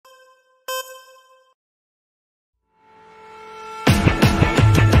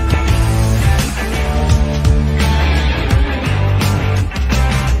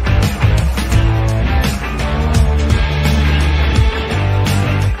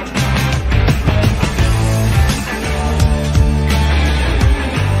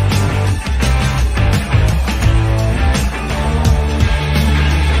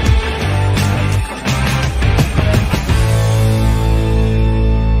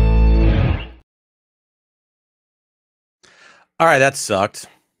All right, that sucked.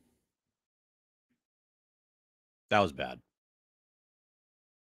 That was bad.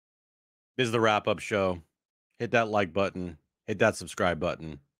 This is the wrap-up show. Hit that like button. Hit that subscribe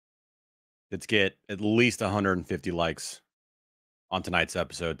button. Let's get at least 150 likes on tonight's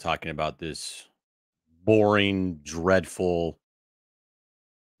episode talking about this boring, dreadful,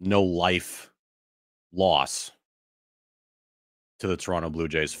 no life loss to the Toronto Blue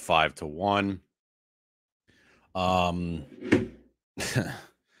Jays 5-1.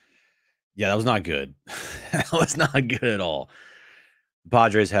 Yeah, that was not good. That was not good at all. The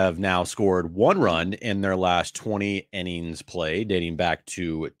Padres have now scored 1 run in their last 20 innings played, dating back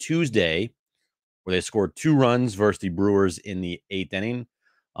to Tuesday, where they scored 2 runs versus the Brewers in the 8th inning.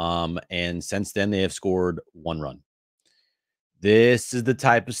 And since then, they have scored 1 run. This is the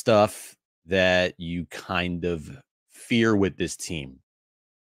type of stuff that you kind of fear with this team.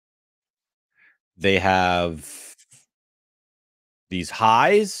 They have these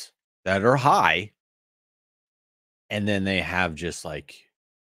highs that are high, and then they have just like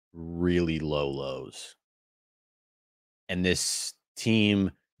really low lows. And this team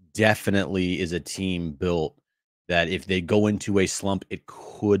definitely is a team built that if they go into a slump, it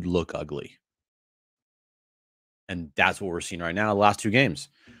could look ugly. And that's what we're seeing right now. The last 2 games,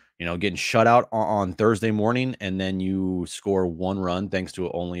 getting shut out on Thursday morning, and then you score 1 run thanks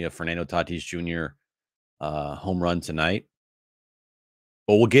to only a Fernando Tatis Jr. Home run tonight.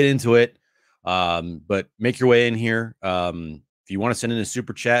 But we'll get into it. But make your way in here. If you want to send in a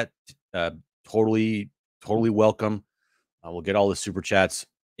super chat, totally welcome. We'll get all the super chats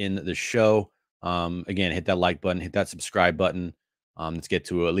in the show. Again, hit that like button, hit that subscribe button. Let's get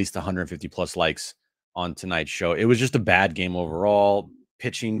to at least 150 plus likes on tonight's show. It was just a bad game overall.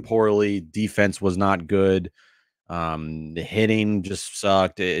 Pitching poorly, defense was not good. The hitting just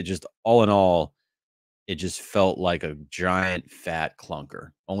sucked. It just, all in all, it just felt like a giant fat clunker.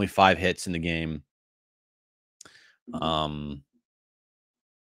 Only 5 hits in the game.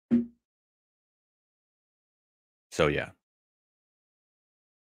 So yeah,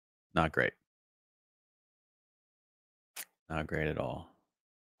 not great. Not great at all.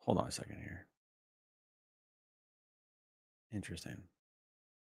 Hold on a second here. Interesting.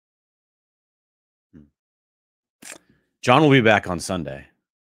 John will be back on Sunday.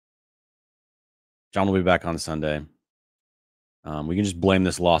 We can just blame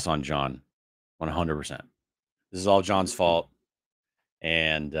this loss on John 100%. This is all John's fault.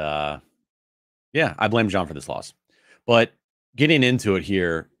 And yeah, I blame John for this loss. But getting into it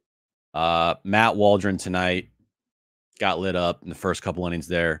here, Matt Waldron tonight got lit up in the first couple innings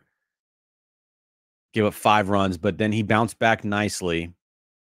there. Gave up 5 runs, but then he bounced back nicely.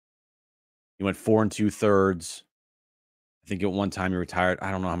 He went 4 2/3. I think at one time he retired. I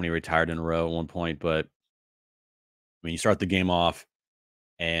don't know how many retired in a row at one point, but I mean, you start the game off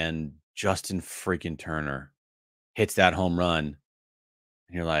and Justin freaking Turner hits that home run.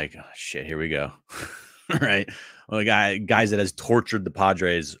 And you're like, oh, shit, here we go. Right? Well, guys that has tortured the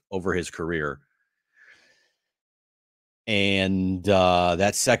Padres over his career. And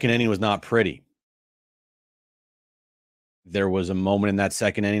that second inning was not pretty. There was a moment in that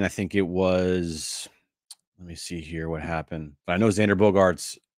second inning. I think it was, let me see here what happened. But I know Xander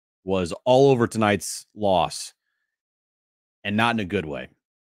Bogaerts was all over tonight's loss, and not in a good way.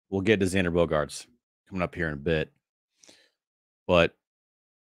 We'll get to Xander Bogaerts coming up here in a bit. But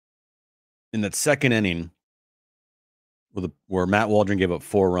in that second inning, where Matt Waldron gave up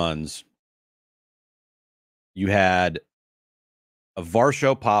 4 runs, you had a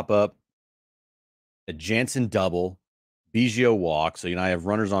Varsho pop-up, a Jansen double, Biggio walk. So, I have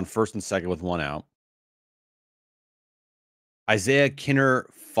runners on first and second with 1 out. Isaiah Kinner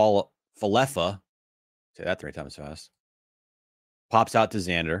Falefa, say that 3 times fast, pops out to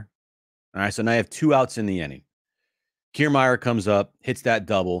Xander. All right, so now I have 2 outs in the inning. Kiermaier comes up, hits that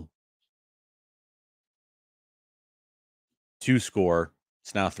double. 2 score.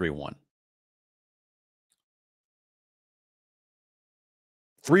 It's now 3-1.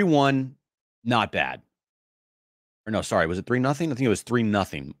 3-1, not bad. Or no, sorry, was it 3-0? I think it was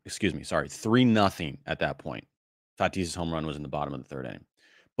 3-0. Excuse me, sorry, 3-0 at that point. Tatis' home run was in the bottom of the 3rd inning.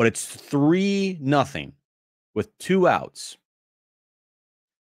 But it's 3-0 with 2 outs.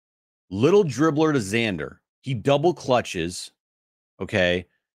 Little dribbler to Xander. He double clutches, okay,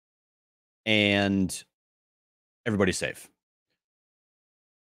 and everybody's safe.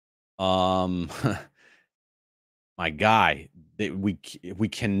 My guy, we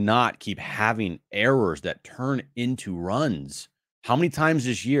cannot keep having errors that turn into runs. How many times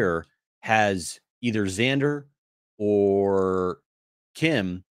this year has either Xander or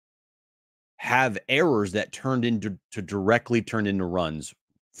Kim have errors that directly turned into runs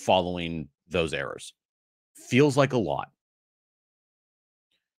following those errors. Feels like a lot.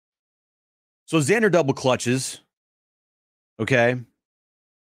 So Xander double clutches. Okay.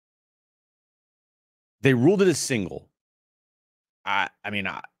 They ruled it a single. I mean,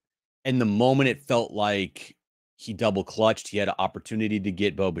 in the moment, it felt like he double clutched. He had an opportunity to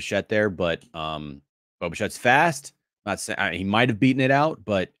get Bo Bichette there, but Bo Bichette's fast. Not saying he might have beaten it out,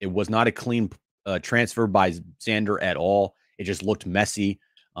 but it was not a clean transfer by Xander at all. It just looked messy.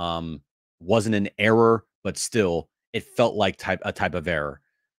 Wasn't an error, but still, it felt like a type of error.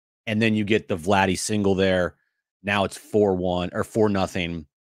 And then you get the Vladdy single there. Now it's 4-1 or 4-0.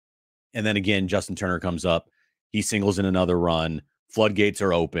 And then again, Justin Turner comes up. He singles in another run. Floodgates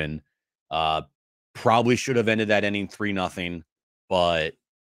are open. Probably should have ended that inning 3-0, but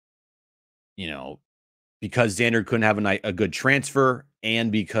because Xander couldn't have a good transfer,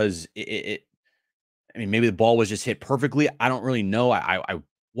 and because I mean, maybe the ball was just hit perfectly. I don't really know. I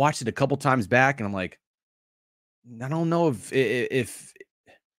watched it a couple times back, and I'm like, I don't know if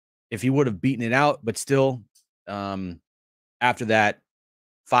he would have beaten it out, but still, after that,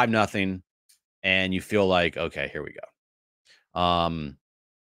 5-0, and you feel like, okay, here we go.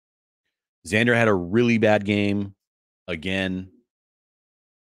 Xander had a really bad game again.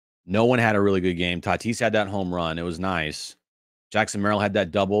 No one had a really good game. Tatis had that home run. It was nice. Jackson Merrill had that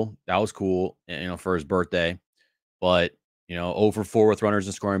double. That was cool, for his birthday. But, 0 for 4 with runners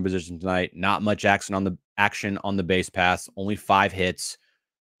in scoring position tonight. Not much action on the base pass. Only 5 hits.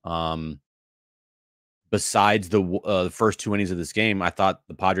 Besides the first 2 innings of this game, I thought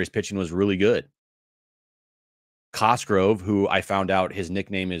the Padres pitching was really good. Cosgrove, who I found out his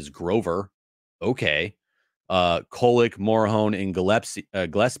nickname is Grover. Okay. Kolick, Morahone, and Gillespie.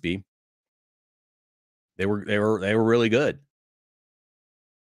 They were really good.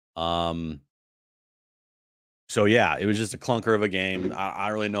 So yeah, it was just a clunker of a game. I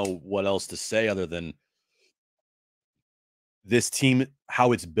don't really know what else to say other than this team,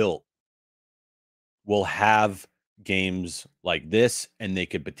 how it's built, will have games like this, and they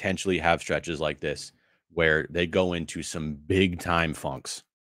could potentially have stretches like this where they go into some big time funks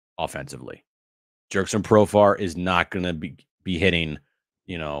offensively. Jerkson Profar is not going to be hitting,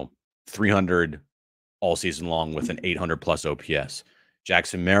 300 all season long with an 800 plus OPS.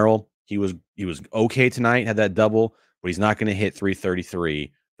 Jackson Merrill, he was okay tonight, had that double, but he's not going to hit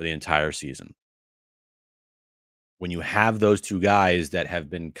 333 for the entire season. When you have those two guys that have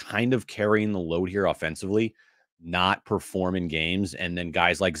been kind of carrying the load here offensively, not perform in games, and then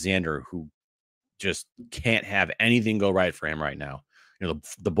guys like Xander who just can't have anything go right for him right now.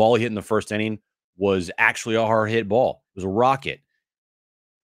 The ball he hit in the first inning was actually a hard hit ball. It was a rocket.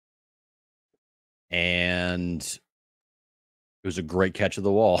 And it was a great catch of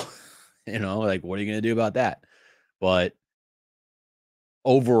the wall. Like, what are you going to do about that? But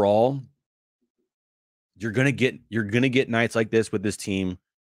overall, you're going to get nights like this with this team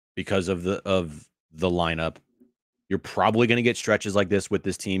because of the lineup. You're probably going to get stretches like this with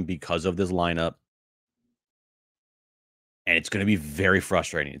this team because of this lineup. And it's going to be very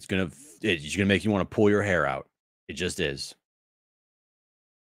frustrating. It's going to make you want to pull your hair out. It just is.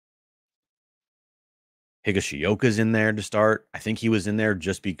 Higashioka's in there to start. I think he was in there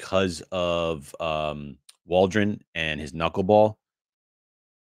just because of Waldron and his knuckleball.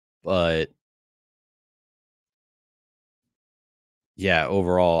 But yeah,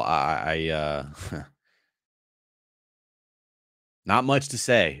 overall, I not much to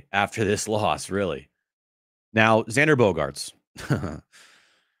say after this loss, really. Now, Xander Bogaerts.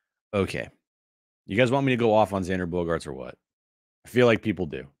 Okay. You guys want me to go off on Xander Bogaerts or what? I feel like people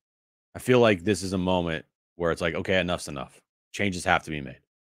do. I feel like this is a moment where it's like, okay, enough's enough. Changes have to be made.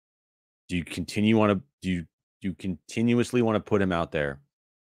 Do you continuously want to put him out there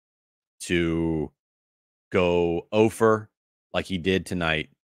to go over like he did tonight?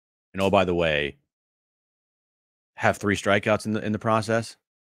 And oh, by the way, have 3 strikeouts in the process?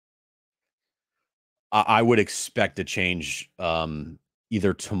 I would expect a change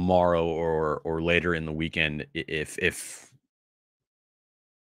either tomorrow or later in the weekend if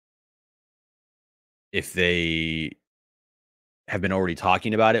they have been already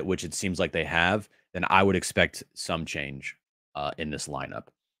talking about it, which it seems like they have, then I would expect some change in this lineup.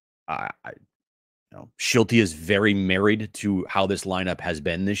 Schulte is very married to how this lineup has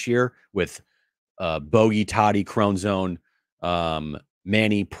been this year with Bogey, Toddy, Crone Zone,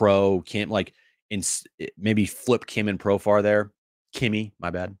 Manny, Pro, Kim, like maybe flip Kim and Profar there. Kimmy, my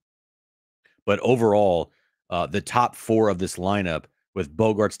bad. But overall, the top 4 of this lineup with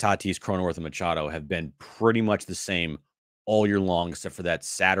Bogaerts, Tatis, Cronenworth, and Machado have been pretty much the same all year long, except for that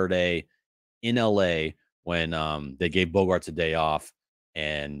Saturday in LA when they gave Bogarts a day off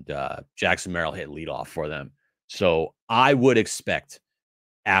and Jackson Merrill hit leadoff for them. So I would expect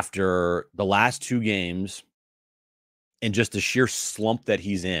after the last 2 games and just the sheer slump that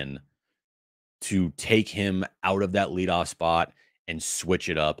he's in to take him out of that leadoff spot and switch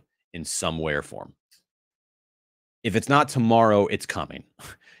it up in some way or form. If it's not tomorrow, it's coming.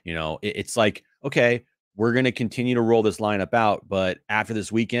 It's like, okay, we're going to continue to roll this lineup out, but after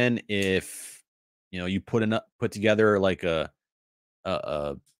this weekend, if you put together like a,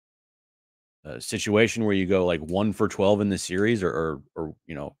 a situation where you go like 1 for 12 in the series, or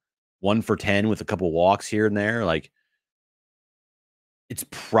 1 for 10 with a couple walks here and there, like it's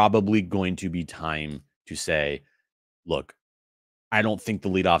probably going to be time to say, look, I don't think the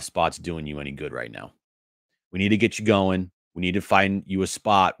leadoff spot's doing you any good right now. We need to get you going. We need to find you a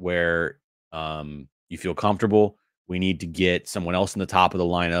spot where you feel comfortable. We need to get someone else in the top of the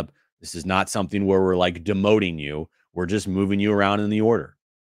lineup. This is not something where we're like demoting you. We're just moving you around in the order.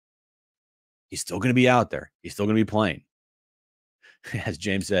 He's still going to be out there. He's still going to be playing. As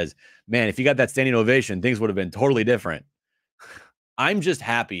James says, man, if you got that standing ovation, things would have been totally different. I'm just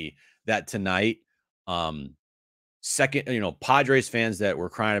happy that tonight, Padres fans that were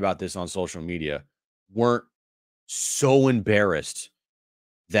crying about this on social media weren't so embarrassed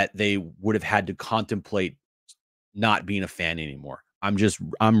that they would have had to contemplate not being a fan anymore.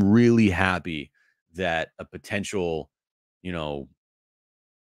 I'm really happy that a potential,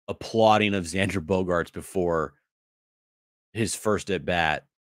 applauding of Xander Bogaerts before his first at bat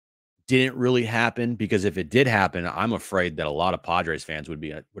didn't really happen, because if it did happen, I'm afraid that a lot of Padres fans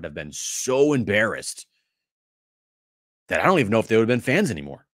would have been so embarrassed that I don't even know if they would have been fans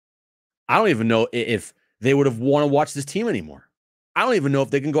anymore. I don't even know if they would have want to watch this team anymore. I don't even know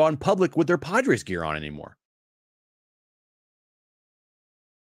if they can go out in public with their Padres gear on anymore.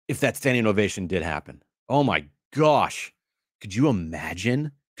 If that standing ovation did happen. Oh my gosh. Could you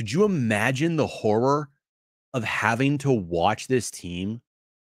imagine? Could you imagine the horror of having to watch this team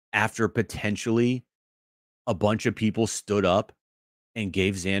after potentially a bunch of people stood up and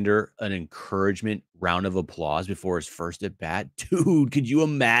gave Xander an encouragement round of applause before his first at bat? Dude, could you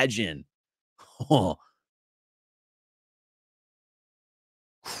imagine? Oh,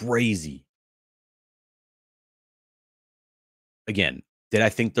 crazy. Again, did I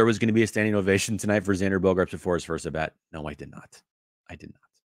think there was going to be a standing ovation tonight for Xander Bogaerts before his first at bat? No, I did not. I did not.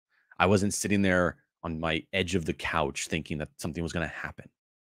 I wasn't sitting there on my edge of the couch thinking that something was going to happen.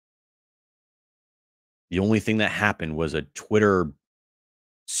 The only thing that happened was a Twitter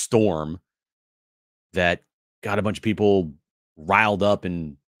storm that got a bunch of people riled up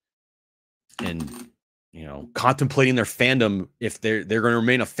and contemplating their fandom if they're going to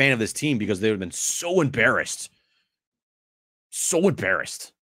remain a fan of this team, because they would have been so embarrassed. So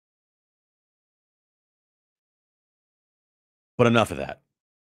embarrassed. But enough of that.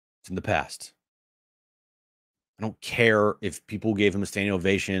 It's in the past. I don't care if people gave him a standing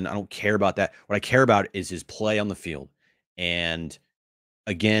ovation. I don't care about that. What I care about is his play on the field. And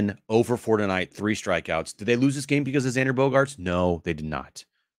again, 0 for 4 tonight, 3 strikeouts. Did they lose this game because of Xander Bogaerts? No, they did not.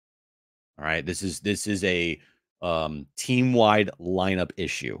 All right. This is a team-wide lineup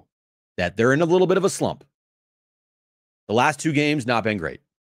issue that they're in a little bit of a slump. The last 2 games, not been great.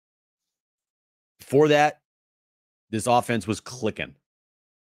 Before that, this offense was clicking.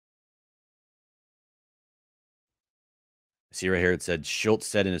 See right here, it said Schultz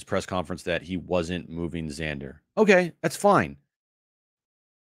said in his press conference that he wasn't moving Xander. Okay, that's fine.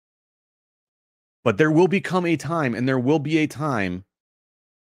 But there will become a time, and there will be a time,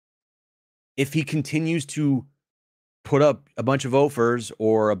 if he continues to put up a bunch of offers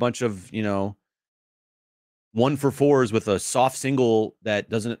or a bunch of, 1 for 4s with a soft single that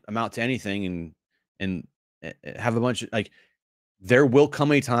doesn't amount to anything, and have a bunch of, like, there will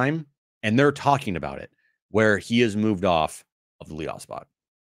come a time, and they're talking about it, where he is moved off of the leadoff spot.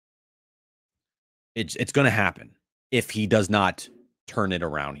 It's going to happen if he does not turn it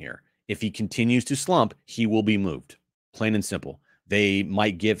around here. If he continues to slump, he will be moved. Plain and simple. They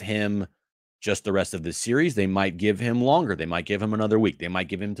might give him just the rest of the series. They might give him longer. They might give him another week. They might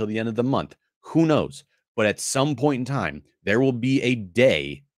give him till the end of the month. Who knows? But at some point in time, there will be a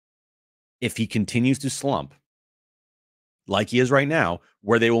day, if he continues to slump like he is right now,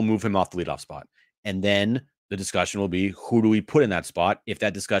 where they will move him off the leadoff spot. And then the discussion will be, who do we put in that spot, if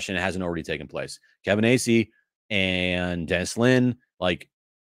that discussion hasn't already taken place? Kevin Acee and Dennis Lin,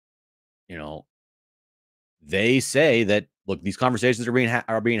 they say that, look, these conversations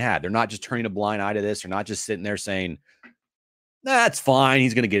are being had. They're not just turning a blind eye to this. They're not just sitting there saying, that's fine,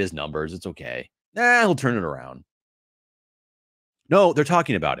 he's going to get his numbers, it's okay. He'll turn it around. No, they're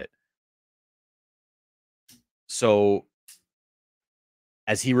talking about it. So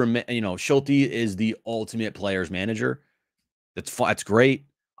as he Schulte is the ultimate player's manager. That's fun. That's great.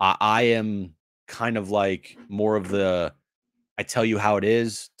 I am kind of like more of the I tell you how it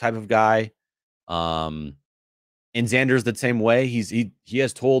is type of guy. Um, and Xander's the same way. He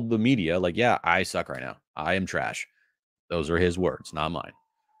has told the media, like, yeah, I suck right now. I am trash. Those are his words, not mine.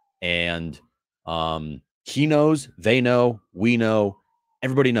 And he knows, they know, we know,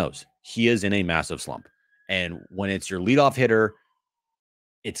 everybody knows he is in a massive slump. And when it's your leadoff hitter,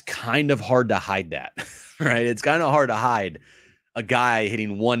 it's kind of hard to hide that, right? It's kind of hard to hide a guy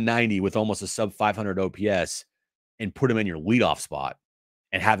hitting 190 with almost a sub 500 OPS and put him in your leadoff spot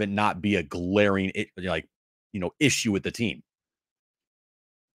and have it not be a glaring issue with the team.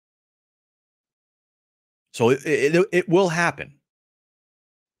 So it will happen.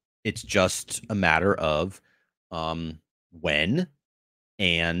 It's just a matter of when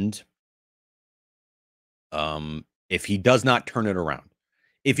and if he does not turn it around.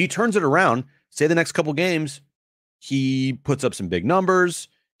 If he turns it around, say the next couple games, he puts up some big numbers,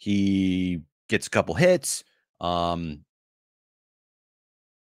 he gets a couple hits, then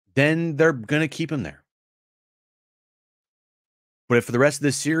they're going to keep him there. But if for the rest of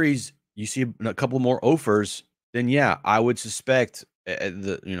this series you see a couple more offers, then yeah, I would suspect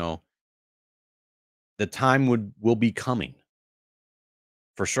the time will be coming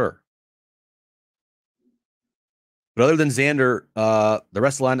for sure. But other than Xander, the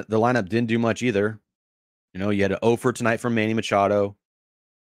rest of the lineup didn't do much either. You had an offer tonight from Manny Machado.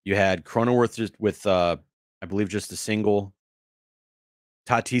 You had Cronenworth just with I believe just a single.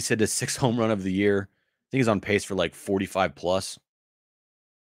 Tatis hit a 6 home run of the year. I think he's on pace for like 45 plus.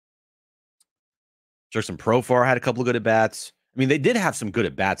 Jerson Profar had a couple of good at bats. I mean, they did have some good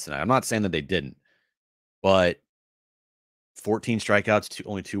at bats tonight. I'm not saying that they didn't, but 14 strikeouts,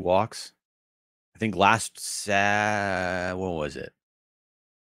 only 2 walks. I think what was it?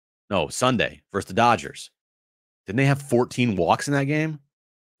 No, Sunday versus the Dodgers. Didn't they have 14 walks in that game?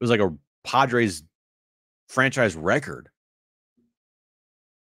 It was like a Padres franchise record.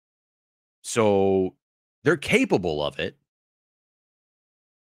 So they're capable of it.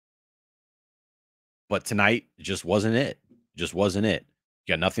 But tonight just wasn't it. Just wasn't it.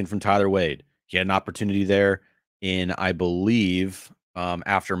 You got nothing from Tyler Wade. He had an opportunity there in, I believe,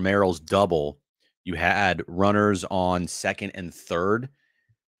 after Merrill's double, you had runners on second and third.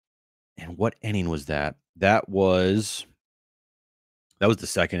 And what inning was that? That was the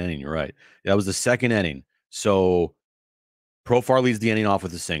second inning. You're right. That was the second inning. So Profar leads the inning off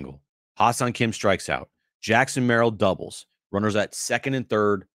with a single. Ha-Seong Kim strikes out. Jackson Merrill doubles. Runners at second and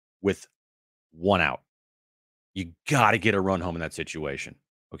third with 1 out. You got to get a run home in that situation.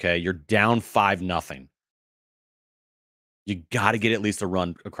 Okay. You're down 5-0. You got to get at least a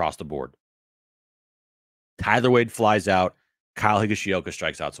run across the board. Tyler Wade flies out. Kyle Higashioka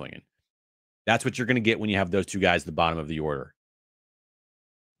strikes out swinging. That's what you're going to get when you have those two guys at the bottom of the order.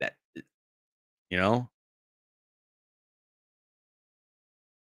 That,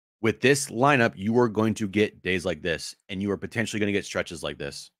 with this lineup, you are going to get days like this, and you are potentially going to get stretches like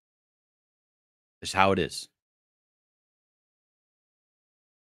this. It's how it is.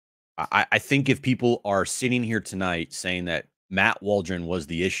 I think if people are sitting here tonight saying that Matt Waldron was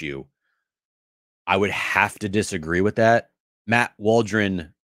the issue, I would have to disagree with that. Matt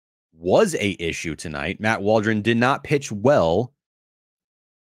Waldron was a issue tonight. Matt Waldron did not pitch well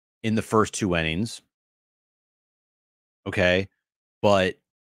in the first 2 innings. Okay. But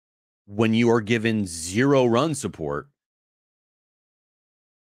when you are given 0 run support,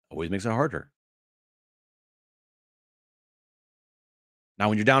 always makes it harder. Now,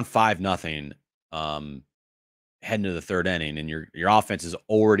 when you're down 5-0, heading to the 3rd inning, and your offense is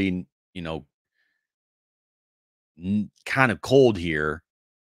already, kind of cold here,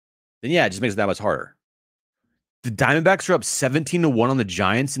 then yeah, it just makes it that much harder. The Diamondbacks are up 17-1 on the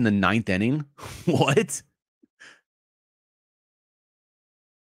Giants in the 9th inning. What?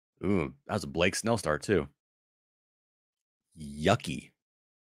 Ooh, that was a Blake Snell start too. Yucky.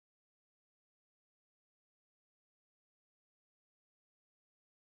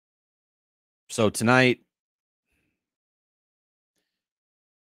 So tonight,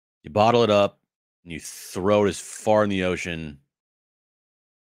 you bottle it up and you throw it as far in the ocean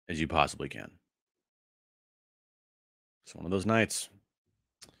as you possibly can. It's one of those nights.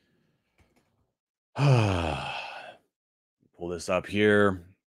 Pull this up here.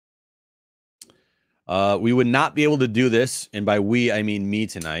 We would not be able to do this, and by we, I mean me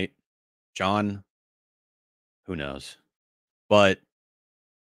tonight. John, who knows? But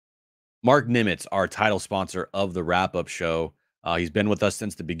Mark Nimitz, our title sponsor of the wrap-up show, he's been with us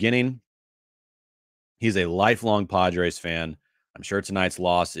since the beginning. He's a lifelong Padres fan. I'm sure tonight's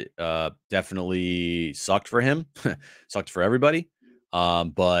loss definitely sucked for him, sucked for everybody.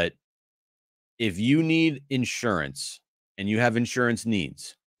 But if you need insurance and you have insurance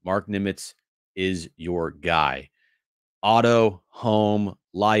needs, Mark Nimitz is your guy. Auto, home,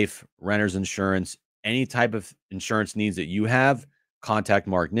 life, renter's insurance, any type of insurance needs that you have, contact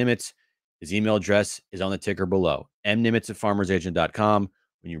Mark Nimitz. His email address is on the ticker below, mnimitz@farmersagent.com.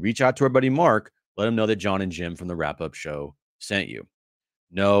 When you reach out to our buddy Mark, let him know that John and Jim from the wrap-up show sent you.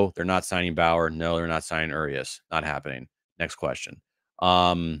 No, they're not signing Bauer. No, they're not signing Urias. Not happening. Next question.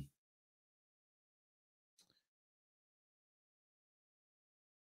 Up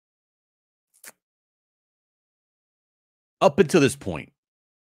until this point,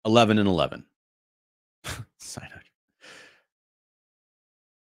 11-11. Sign up.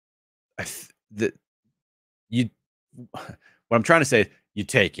 What I'm trying to say, you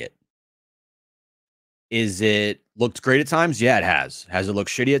take it. Is it looked great at times? Yeah, it has. Has it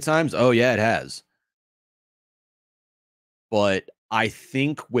looked shitty at times? Oh, yeah, it has. But I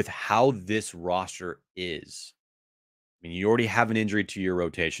think with how this roster is, I mean, you already have an injury to your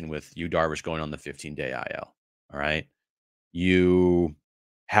rotation with Yu Darvish going on the 15-day IL. All right. You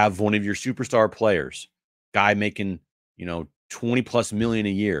have one of your superstar players, guy making, 20 plus million a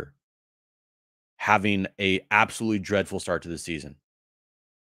year, having a absolutely dreadful start to the season.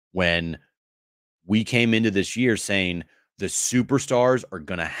 When we came into this year saying the superstars are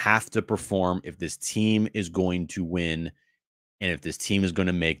going to have to perform if this team is going to win and if this team is going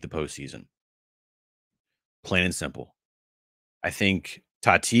to make the postseason. Plain and simple. I think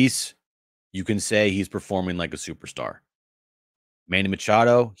Tatis, you can say he's performing like a superstar. Manny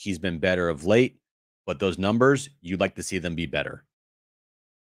Machado, he's been better of late, but those numbers, you'd like to see them be better.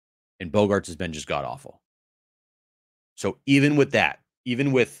 And Bogarts has been just god awful. So even with that,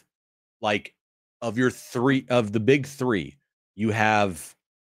 even with like of the big three, you have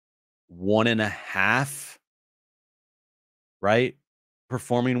 1.5, right?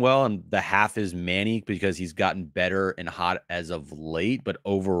 Performing well, and the half is Manny because he's gotten better and hot as of late, but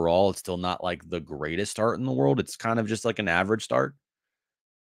overall it's still not like the greatest start in the world. It's kind of just like an average start.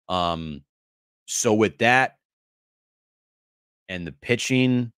 So with that and the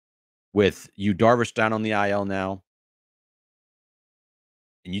pitching with Yu Darvish down on the IL now,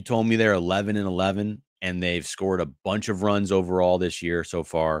 and you told me they're 11-11 and they've scored a bunch of runs overall this year so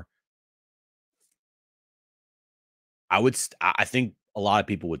far, I think a lot of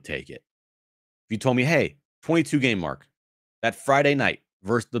people would take it. If you told me, hey, 22 game mark, that Friday night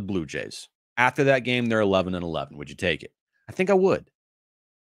versus the Blue Jays. After that game, they're 11-11. Would you take it? I think I would.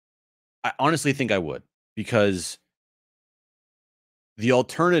 I honestly think I would, because the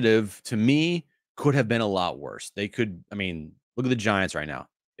alternative to me could have been a lot worse. Look at the Giants right now.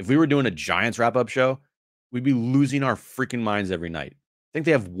 If we were doing a Giants wrap-up show, we'd be losing our freaking minds every night. I think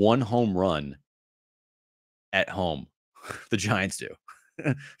they have one home run at home. The Giants do.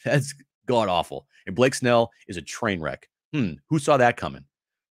 That's god awful. And Blake Snell is a train wreck. Who saw that coming?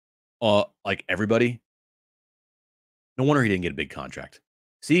 Like everybody. No wonder he didn't get a big contract.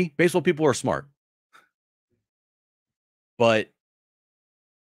 See, baseball people are smart. But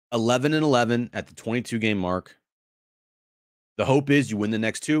 11-11 at the 22 game mark. The hope is you win the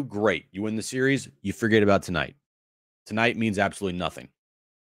next two. Great. You win the series. You forget about tonight. Tonight means absolutely nothing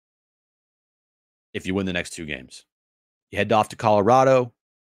if you win the next two games. You head off to Colorado.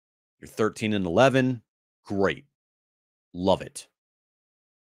 You're 13-11. Great. Love it.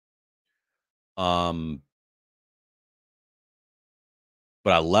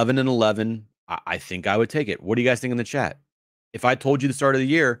 But 11-11, I think I would take it. What do you guys think in the chat? If I told you the start of the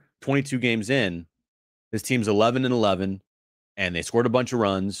year, 22 games in, this team's 11-11, and they scored a bunch of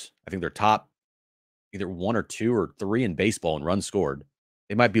runs. I think they're top either 1 or 2 or 3 in baseball in runs scored.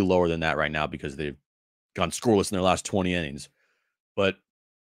 They might be lower than that right now because they've gone scoreless in their last 20 innings. But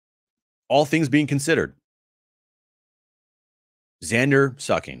all things being considered, Xander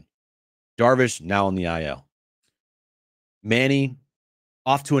sucking. Darvish now on the IL. Manny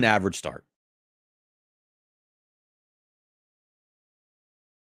off to an average start.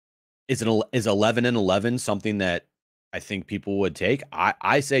 Is 11-11 something that I think people would take?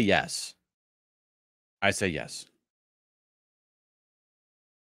 I say yes. I say yes.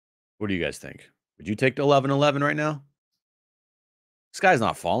 What do you guys think? Would you take the 11-11 right now? Sky's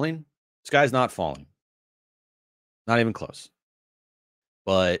not falling. Sky's not falling. Not even close.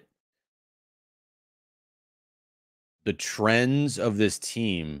 But the trends of this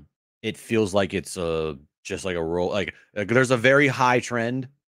team, it feels like it's just like a roll. Like there's a very high trend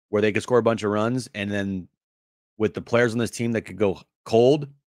where they could score a bunch of runs, and then with the players on this team that could go cold,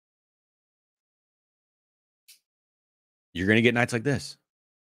 You're gonna get nights like this.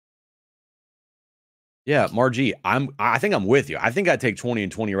 Yeah, Margie, I think I'm with you. I think I'd take 20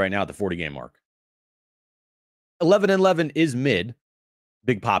 and 20 right now at the 40 game mark. 11 and 11 is mid,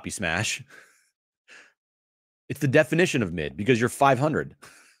 big poppy smash. It's the definition of mid because you're 500.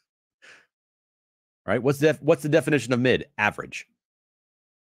 Right? What's the definition of mid? Average.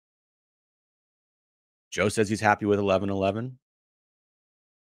 Joe says he's happy with 11-11.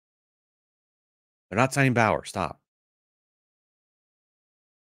 They're not signing Bauer. Stop.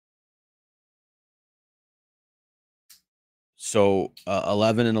 So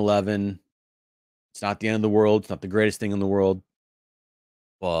 11-11. It's not the end of the world. It's not the greatest thing in the world,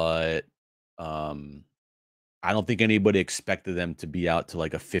 but I don't think anybody expected them to be out to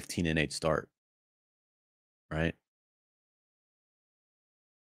like a 15-8 start, right?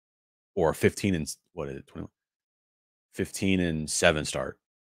 Or 15 and what is it? 21? 15-7 start.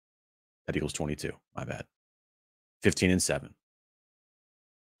 That equals 22. My bad. 15-7.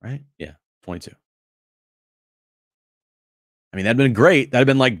 Right? Yeah, 22. I mean, that'd been great. That'd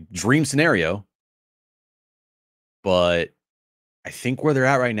been like dream scenario. But I think where they're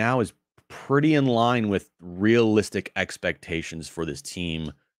at right now is pretty in line with realistic expectations for this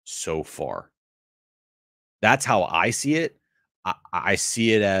team so far. That's how I see it. I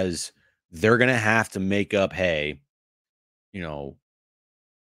see it as they're going to have to make up hay, you know,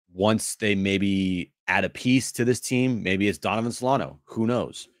 once they maybe add a piece to this team. Maybe it's Donovan Solano. Who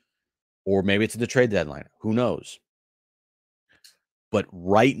knows? Or maybe it's at the trade deadline. Who knows? But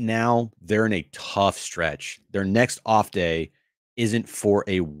right now, they're in a tough stretch. Their next off day isn't for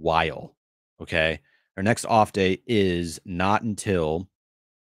a while. Okay. Their next off day is not until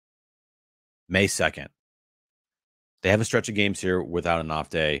May 2nd. They have a stretch of games here without an off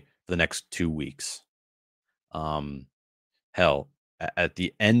day for the next 2 weeks. Hell, at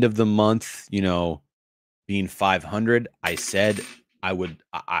the end of the month, being 500, I said I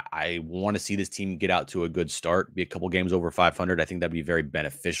want to see this team get out to a good start, be a couple games over 500. I think that'd be very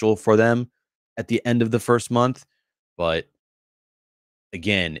beneficial for them at the end of the first month. But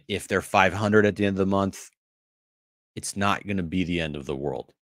again, if they're 500 at the end of the month, it's not going to be the end of the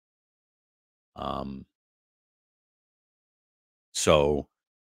world. So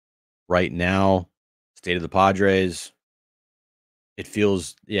right now, state of the Padres, it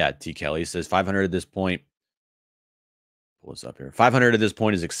feels, T. Kelly says 500 at this point. Pull this up here. 500 at this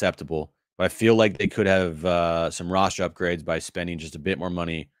point is acceptable, but I feel like they could have some roster upgrades by spending just a bit more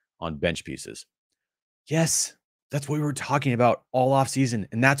money on bench pieces. Yes, that's what we were talking about all off season,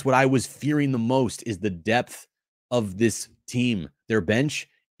 and that's what I was fearing the most is the depth of this team. Their bench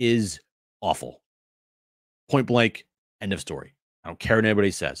is awful. Point blank, end of story. I don't care what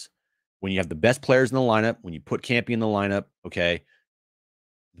anybody says. When you have the best players in the lineup, when you put Campy in the lineup, okay,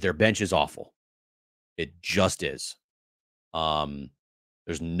 their bench is awful. It just is.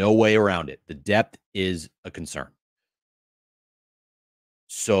 There's no way around it. The depth is a concern.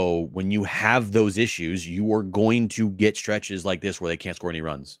 So when you have those issues, you are going to get stretches like this where they can't score any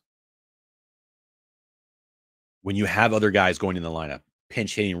runs. When you have other guys going in the lineup,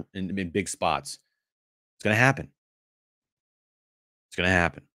 pinch hitting in big spots, it's going to happen. It's going to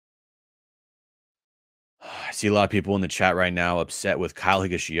happen. I see a lot of people in the chat right now upset with Kyle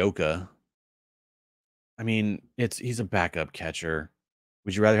Higashioka. I mean, he's a backup catcher.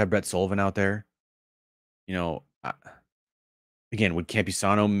 Would you rather have Brett Sullivan out there? Again, would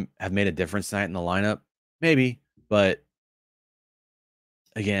Campisano have made a difference tonight in the lineup? Maybe, but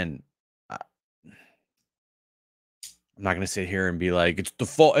again, I'm not going to sit here and be like it's the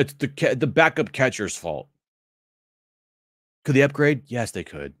fault. It's the backup catcher's fault. Could they upgrade? Yes, they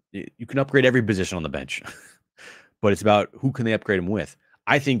could. You can upgrade every position on the bench, but it's about who can they upgrade him with.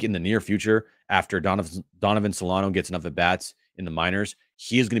 I think in the near future, after Donovan Solano gets enough at bats in the minors,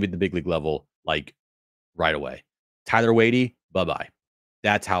 he is going to be at the big league level like right away. Tyler Wadey, bye-bye.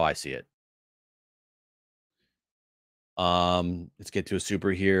 That's how I see it. Let's get to a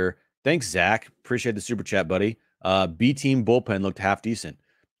super here. Thanks, Zach. Appreciate the super chat, buddy. B team bullpen looked half decent.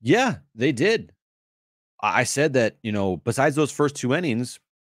 Yeah, they did. I said that, besides those first 2 innings,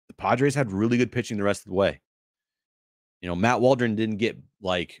 the Padres had really good pitching the rest of the way. Matt Waldron didn't get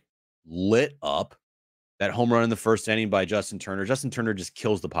like lit up. That home run in the first inning by Justin Turner. Justin Turner just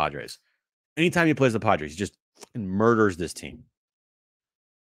kills the Padres. Anytime he plays the Padres, he just murders this team.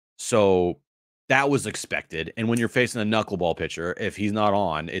 So that was expected. And when you're facing a knuckleball pitcher, if he's not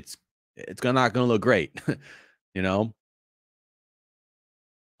on, it's not going to look great. There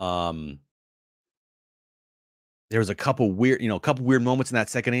was a couple weird moments in that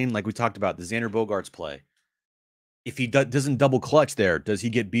second inning, like we talked about the Xander Bogaerts play. If he doesn't double clutch there, does he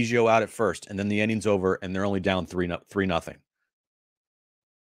get Biggio out at first and then the inning's over and they're only down 3-0?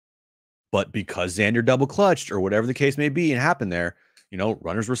 But because Xander double clutched or whatever the case may be, and happened there,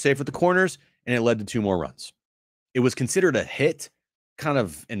 runners were safe at the corners and it led to 2 more runs. It was considered a hit, kind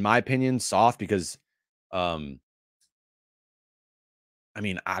of, in my opinion, soft because, um,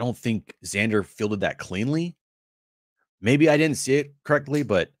 I don't think Xander fielded that cleanly. Maybe I didn't see it correctly,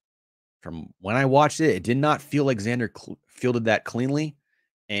 but from when I watched it, it did not feel like Xander fielded that cleanly.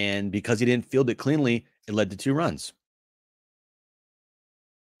 And because he didn't field it cleanly, it led to 2 runs.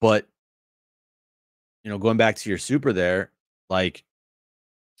 But, going back to your super there, like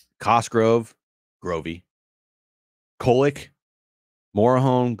Cosgrove, Grovey, Kolick,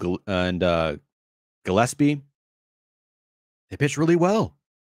 Morahone, and Gillespie, they pitched really well.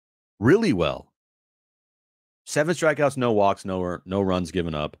 Really well. 7 strikeouts, no walks, no runs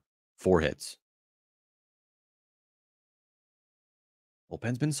given up, 4 hits.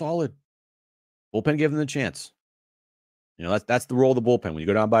 Bullpen's been solid. Bullpen gave them the chance. That's the role of the bullpen. When you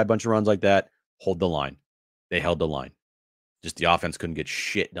go down by a bunch of runs like that, hold the line. They held the line. Just the offense couldn't get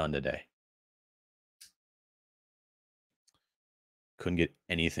shit done today. Couldn't get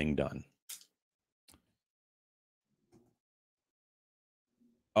anything done.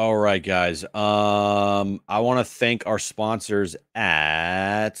 All right, guys. I want to thank our sponsors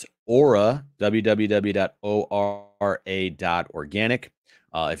at Aura, www.ora.organic.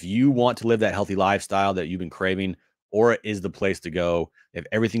 If you want to live that healthy lifestyle that you've been craving, Aura is the place to go. They have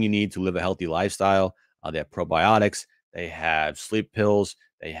everything you need to live a healthy lifestyle. They have probiotics. They have sleep pills.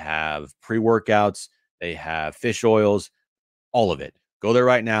 They have pre-workouts. They have fish oils, all of it. Go there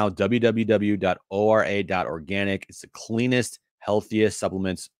right now, www.ora.organic. It's the cleanest, healthiest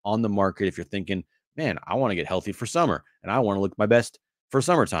supplements on the market. If you're thinking, man, I want to get healthy for summer and I want to look my best for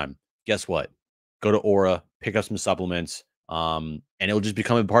summertime, guess what? Go to Aura, pick up some supplements, and it'll just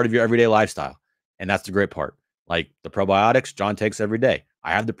become a part of your everyday lifestyle. And that's the great part. Like the probiotics, John takes every day.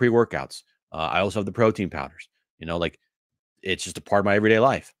 I have the pre-workouts. I also have the protein powders. Like it's just a part of my everyday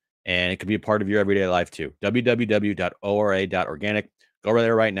life. And it could be a part of your everyday life too. www.ora.organic. Go right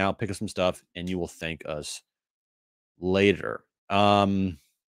there right now, pick up some stuff, and you will thank us later. All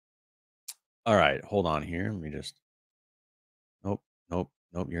right, hold on here. Let me just. Nope, nope,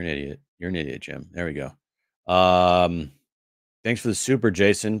 nope. You're an idiot. You're an idiot, Jim. There we go. Thanks for the super,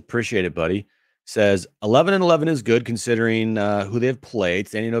 Jason. Appreciate it, buddy. Says 11-11 is good considering who they've played.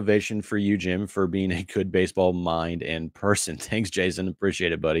 Standing ovation for you, Jim, for being a good baseball mind and person. Thanks, Jason.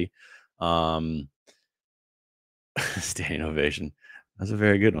 Appreciate it, buddy. Standing ovation. That's a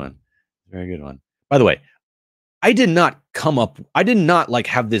very good one. Very good one. By the way, I did not like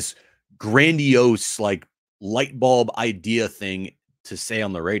have this grandiose like light bulb idea thing to say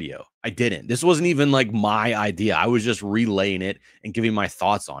on the radio. I didn't. This wasn't even like my idea. I was just relaying it and giving my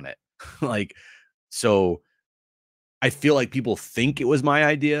thoughts on it. So I feel like people think it was my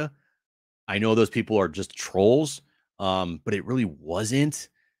idea. I know those people are just trolls, but it really wasn't.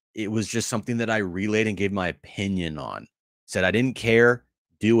 It was just something that I relayed and gave my opinion on. Said I didn't care,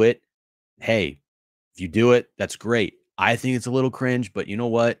 do it. Hey, if you do it, that's great. I think it's a little cringe, but you know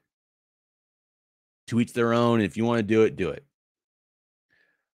what? To each their own. If you want to do it, do it.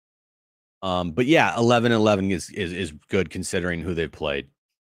 But yeah, 11-11 is good considering who they've played.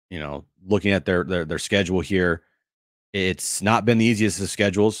 Looking at their schedule here, it's not been the easiest of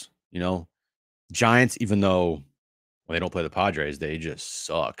schedules. Giants, even though when they don't play the Padres, they just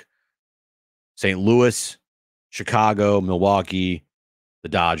suck. St. Louis, Chicago, Milwaukee, the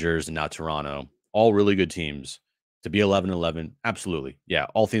Dodgers, and now Toronto, all really good teams. To be 11-11, absolutely. Yeah,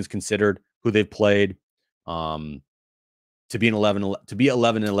 all things considered, who they've played, to be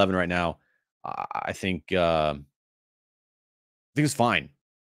 11-11 right now, I think it's fine.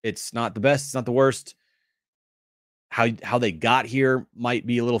 It's not the best, it's not the worst. How they got here might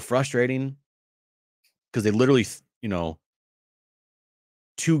be a little frustrating because they literally,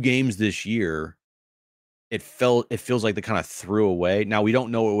 2 games this year, it feels like they kind of threw away. Now we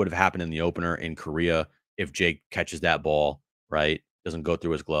don't know what would have happened in the opener in Korea if Jake catches that ball, right? Doesn't go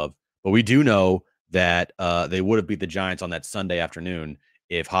through his glove. But we do know that they would have beat the Giants on that Sunday afternoon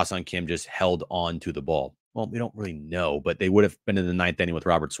if Ha-Seong Kim just held on to the ball. Well, we don't really know, but they would have been in the 9th inning with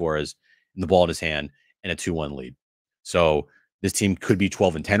Robert Suarez and the ball in his hand and a 2-1 lead. So this team could be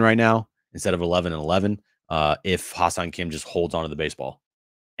 12-10 right now instead of 11-11 if Ha-Seong Kim just holds on to the baseball.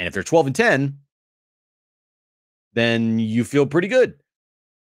 And if they're 12-10, then you feel pretty good.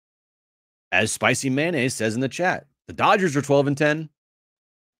 As Spicy Mayonnaise says in the chat, the Dodgers are 12-10,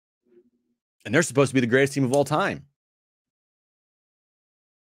 and they're supposed to be the greatest team of all time.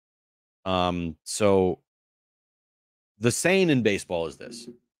 So The saying in baseball is this: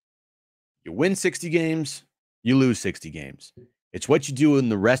 you win 60 games, you lose 60 games. It's what you do in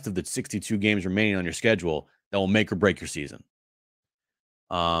the rest of the 62 games remaining on your schedule that will make or break your season.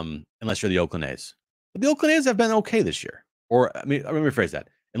 Unless you're the Oakland A's. But the Oakland A's have been okay this year. Or, I mean, let me rephrase that.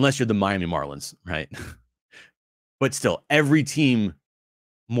 Unless you're the Miami Marlins, right? But still, every team,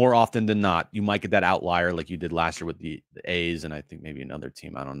 more often than not, you might get that outlier like you did last year with the A's and I think maybe another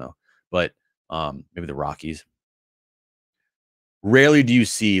team. I don't know. But maybe the Rockies. Rarely do you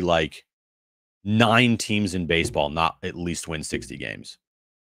see like 9 teams in baseball not at least win 60 games.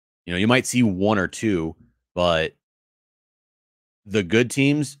 You know, you might see 1 or 2, but the good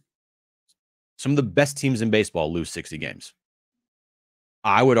teams, some of the best teams in baseball lose 60 games.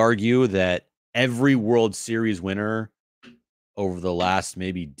 I would argue that every World Series winner over the last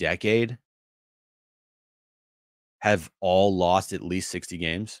maybe decade have all lost at least 60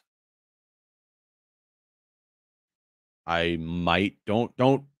 games. I might don't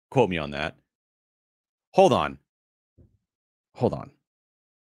quote me on that. Hold on.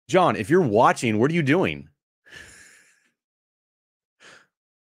 John, if you're watching, what are you doing?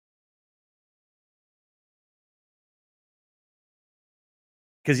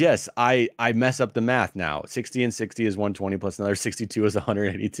 Because yes, I mess up the math now. 60 and 60 is 120 plus another 62 is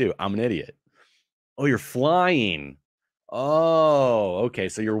 182. I'm an idiot. Oh, you're flying. Oh, okay.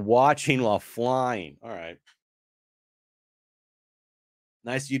 So you're watching while flying. All right.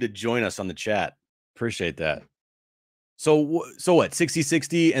 Nice of you to join us on the chat. Appreciate that. So what? 60,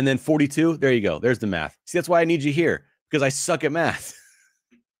 60, and then 42? There you go. There's the math. See, that's why I need you here, because I suck at math.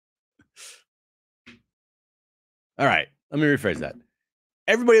 All right. Let me rephrase that.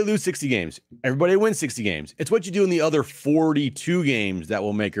 Everybody lose 60 games. Everybody wins 60 games. It's what you do in the other 42 games that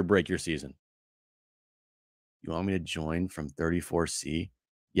will make or break your season. You want me to join from 34C?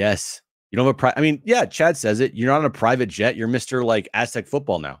 Yes. You don't have a I mean, yeah, Chad says it. You're not on a private jet. You're Mr. like Aztec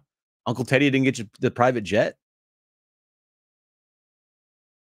football now. Uncle Teddy didn't get you the private jet.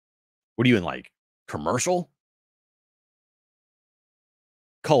 What are you in, like commercial?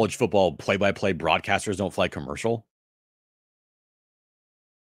 College football play-by-play broadcasters don't fly commercial.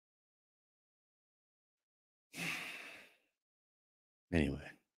 Anyway.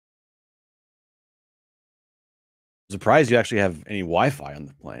 I'm surprised you actually have any Wi-Fi on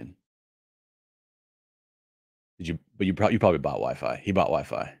the plane. Did you? But you probably bought Wi-Fi. He bought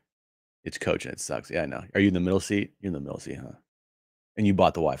Wi-Fi. It's coach and it sucks. Yeah, I know. Are you in the middle seat? You're in the middle seat, huh? And you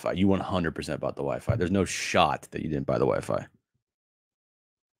bought the Wi-Fi. You 100% bought the Wi-Fi. There's no shot that you didn't buy the Wi-Fi.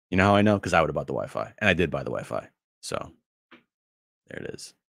 You know how I know? Because I would have bought the Wi-Fi, and I did buy the Wi-Fi. So there it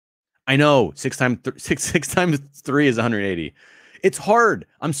is. I know 6 times 3 is 180. It's hard.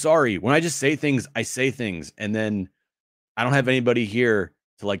 I'm sorry. When I just say things, I say things, and then I don't have anybody here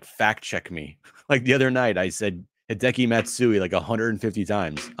to like fact check me. Like the other night, I said Hideki Matsui like 150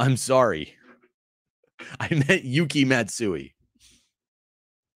 times. I'm sorry. I meant Yuki Matsui.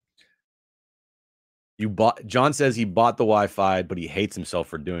 John says he bought the Wi-Fi, but he hates himself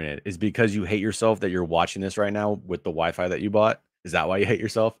for doing it. Is because you hate yourself that you're watching this right now with the Wi-Fi that you bought? Is that why you hate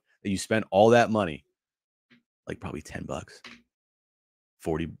yourself? That you spent all that money, like probably $10,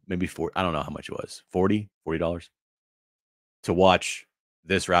 40, maybe 40. I don't know how much it was. $40 to watch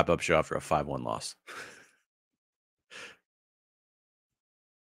this wrap-up show after a 5-1 loss.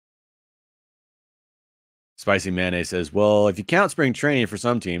 Spicy Mayonnaise says, well, if you count spring training for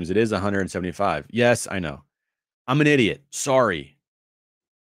some teams, it is 175. Yes, I know. I'm an idiot. Sorry.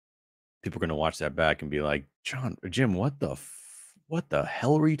 People are going to watch that back and be like, Jim, what the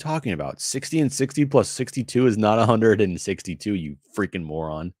hell were you talking about? 60 and 60 plus 62 is not 162, you freaking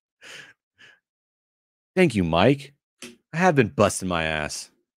moron. Thank you, Mike. I have been busting my ass.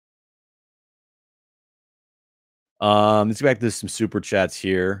 Let's go back to some super chats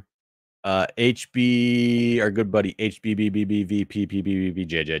here. HB, our good buddy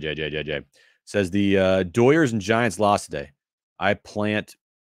HBBBBVPPBBJJJJJ says the Doyers and Giants lost today. I plant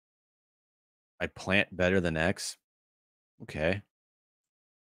better than X. Okay.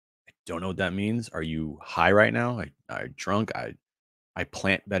 I don't know what that means. Are you high right now? I drunk? I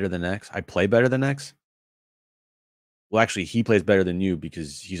plant better than X. I play better than X. Well, actually, he plays better than you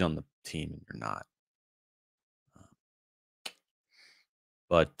because he's on the team and you're not.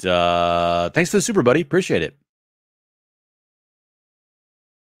 But thanks for the super, buddy. Appreciate it.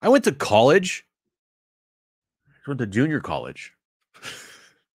 I went to college. I went to junior college.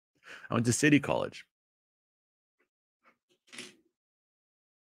 I went to city college.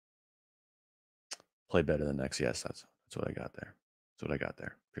 Play better than X. Yes, that's what I got there. That's what I got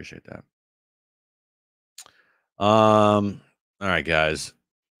there. Appreciate that. All right, guys.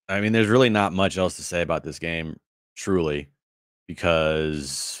 I mean, there's really not much else to say about this game. truly,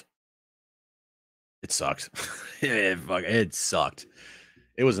 because it sucked. It sucked.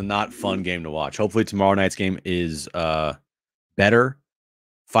 It was a not fun game to watch. Hopefully tomorrow night's game is better.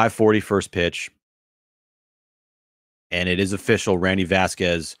 5:40 first pitch, and it is official. Randy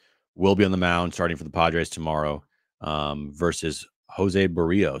Vasquez will be on the mound starting for the Padres tomorrow versus Jose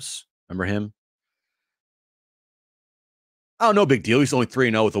Barrios. Remember him? Oh, no big deal. He's only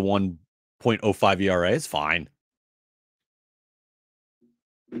 3-0 with a 1.05 ERA. It's fine.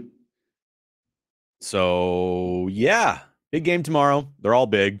 So, yeah, big game tomorrow. They're all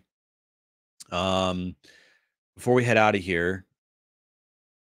big. Before we head out of here,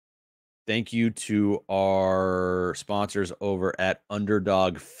 thank you to our sponsors over at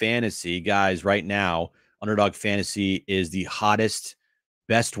Underdog Fantasy. Guys, right now, Underdog Fantasy is the hottest,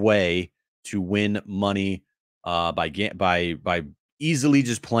 best way to win money by easily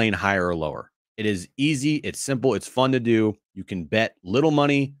just playing higher or lower. It is easy, it's simple, it's fun to do. You can bet little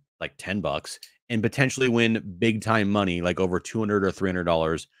money, like $10, and potentially win big time money, like over $200 or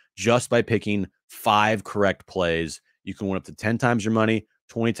 $300, just by picking 5 correct plays. You can win up to 10 times your money,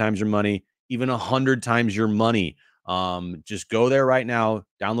 20 times your money, even 100 times your money. Just go there right now,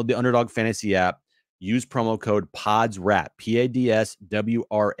 download the Underdog Fantasy app, use promo code PODSWRAP,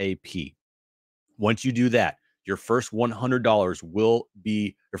 PADSWRAP. Once you do that, your first $100 will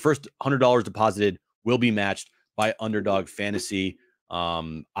be your first $100 deposited will be matched by Underdog Fantasy.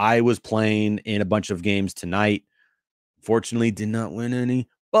 I was playing in a bunch of games tonight. Fortunately, did not win any,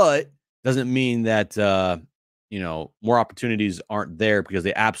 but doesn't mean that more opportunities aren't there, because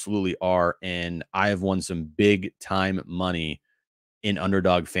they absolutely are. And I have won some big time money in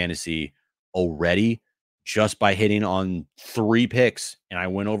Underdog Fantasy already just by hitting on 3 picks, and I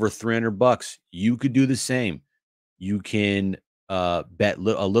went over $300. You could do the same. You can bet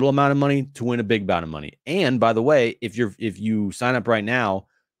a little amount of money to win a big amount of money. And by the way, if you sign up right now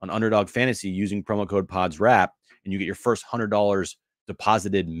on Underdog Fantasy using promo code PODSWRAP and you get your first $100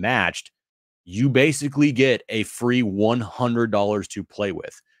 deposited matched, you basically get a free $100 to play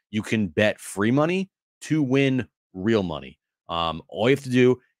with. You can bet free money to win real money. All you have to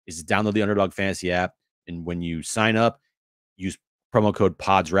do is download the Underdog Fantasy app, and when you sign up, use promo code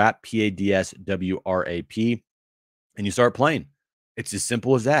PODSWRAP, PADSWRAP, and you start playing. It's as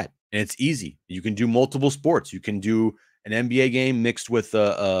simple as that, and it's easy. You can do multiple sports. You can do an NBA game mixed with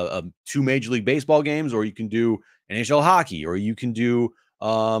 2 Major League Baseball games, or you can do NHL hockey, or you can do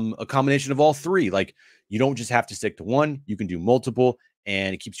a combination of all 3. Like, you don't just have to stick to one. You can do multiple,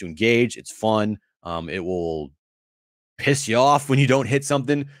 and it keeps you engaged. It's fun. It will piss you off when you don't hit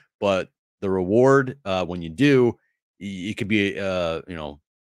something, but the reward when you do, it could be a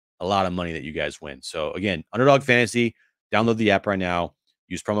lot of money that you guys win. So again, Underdog Fantasy, download the app right now.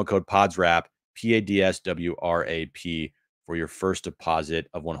 Use promo code PODSWRAP, PADSWRAP, for your first deposit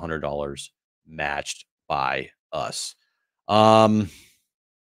of $100 matched by us.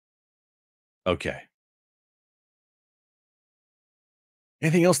 Okay.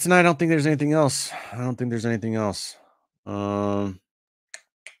 Anything else tonight? I don't think there's anything else.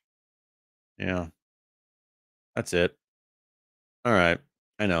 Yeah, that's it. All right.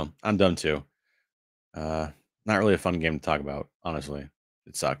 I know. I'm done too. Not really a fun game to talk about, honestly.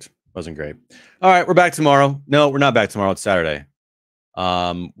 It sucked. Wasn't great. All right, we're back tomorrow. No, we're not back tomorrow. It's Saturday.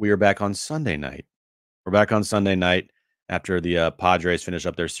 We are back on Sunday night. We're back on Sunday night after the Padres finish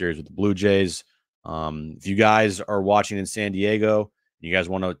up their series with the Blue Jays. If you guys are watching in San Diego, and you guys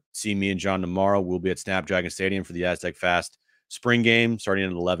want to see me and John tomorrow, we'll be at Snapdragon Stadium for the Aztec Fast spring game starting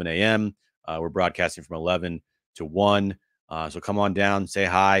at 11 a.m. We're broadcasting from 11 to 1. So come on down, say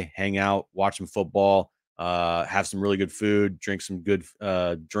hi, hang out, watch some football, have some really good food, drink some good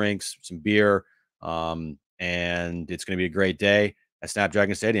drinks, some beer, and it's going to be a great day at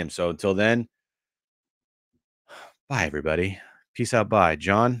Snapdragon Stadium. So until then, bye, everybody. Peace out. Bye.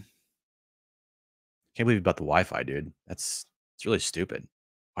 John, can't believe you bought the Wi-Fi, dude. It's really stupid.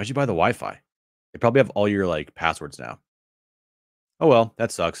 Why'd you buy the Wi-Fi? They probably have all your passwords now. Oh, well,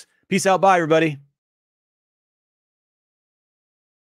 that sucks. Peace out. Bye, everybody.